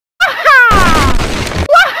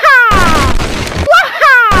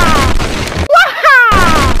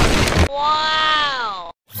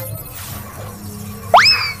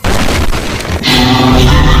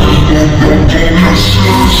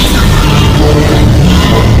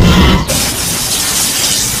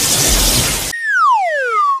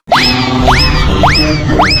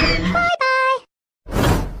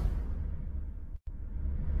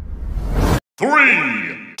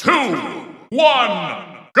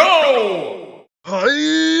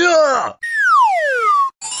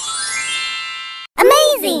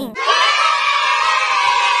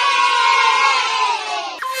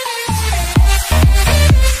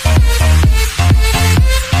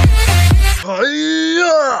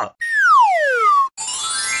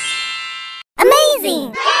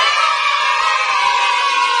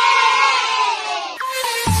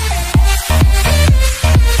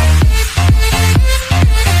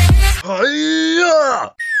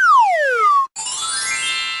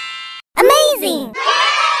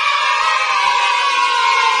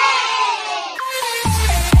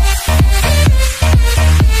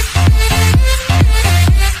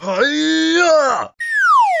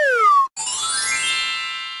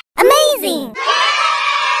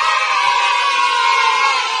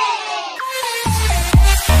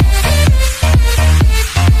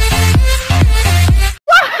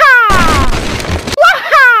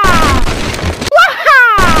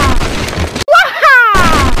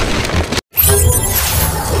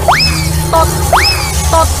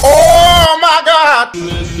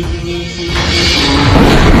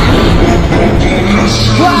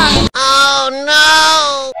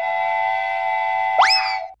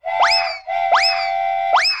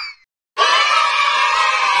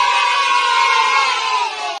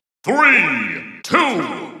3, 2,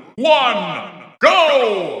 1,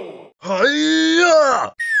 go!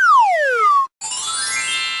 Hi-ya!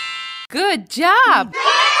 Good job!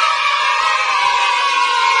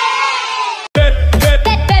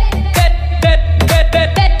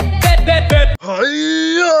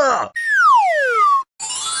 Hi-ya!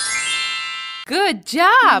 Good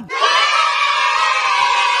job!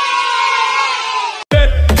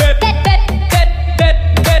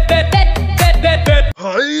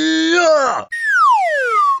 Hi-ya!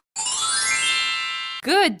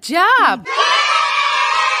 Good job!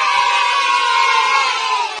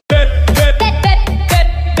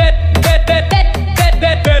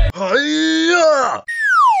 Hi-ya!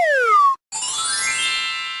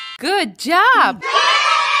 Good job!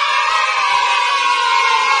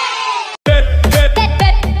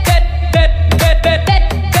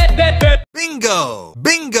 Bingo!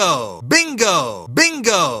 Bingo! Bingo!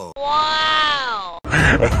 Bingo! Wow!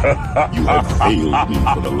 You have failed me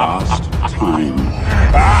for the last time.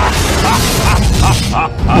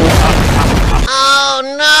 Oh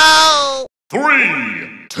no!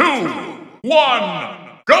 3, 2, 1,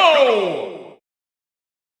 go!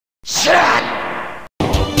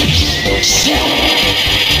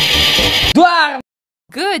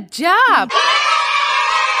 Good job!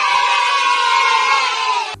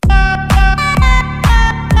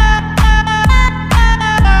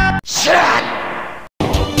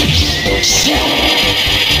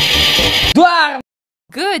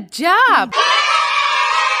 Good job!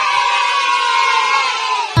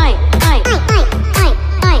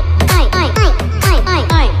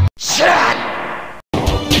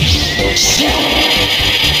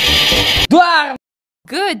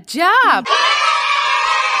 Good job!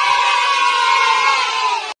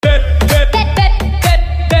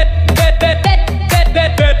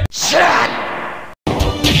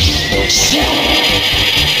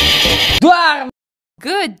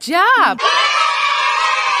 Good job!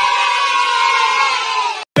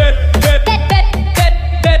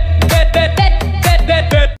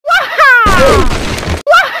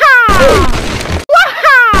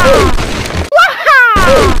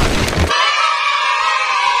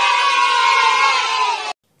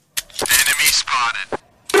 Enemy spotted.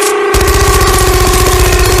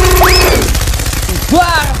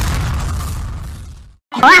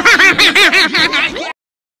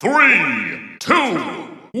 3, 2,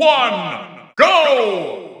 1,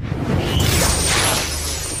 go!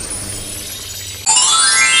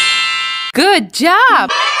 Good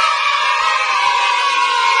job!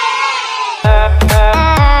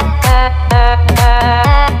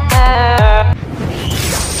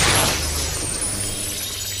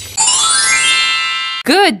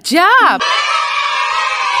 Good job!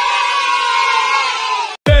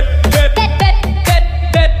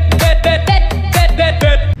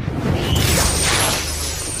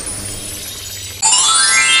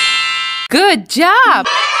 Good job!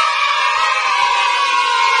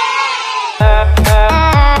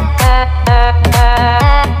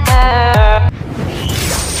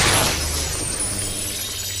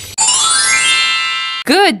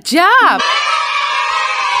 Good job!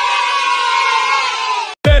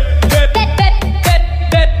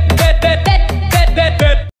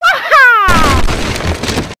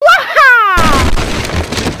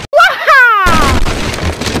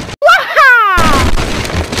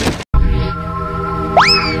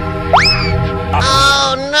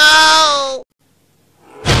 Oh no!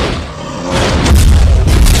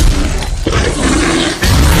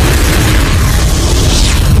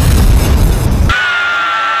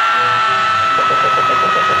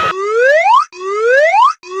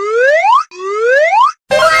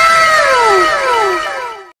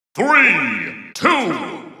 3, 2,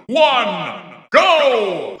 1,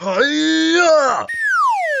 go! Hi-ya!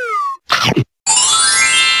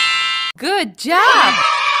 Good job!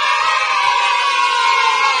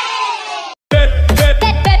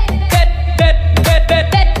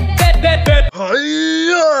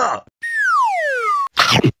 Hi-ya!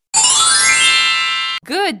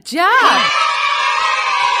 Good job!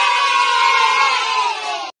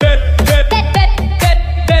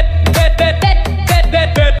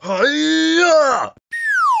 Hi-ya!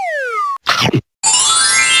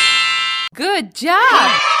 Good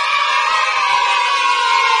job!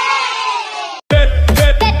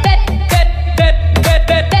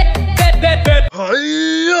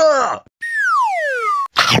 Hi-ya!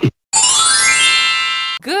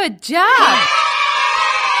 Good job!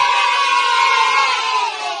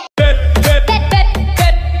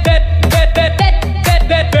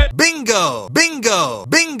 Bingo! Bingo!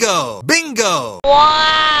 Bingo! Bingo!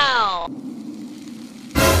 Wow!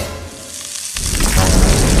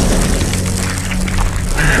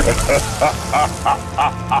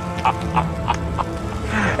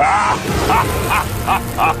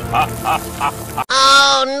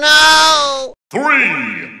 Oh no!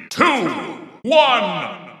 3, 2,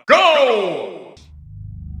 1, go!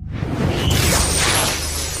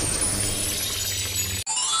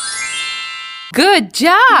 Good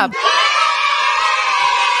job!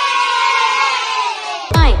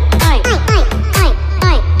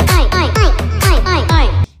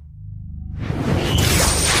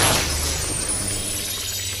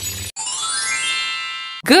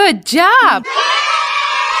 Good job!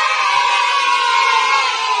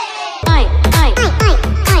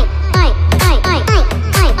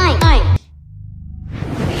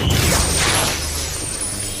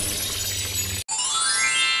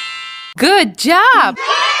 Good job!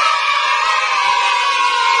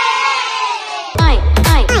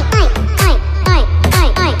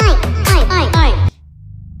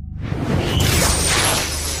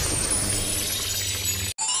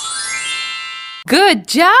 Good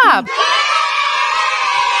job!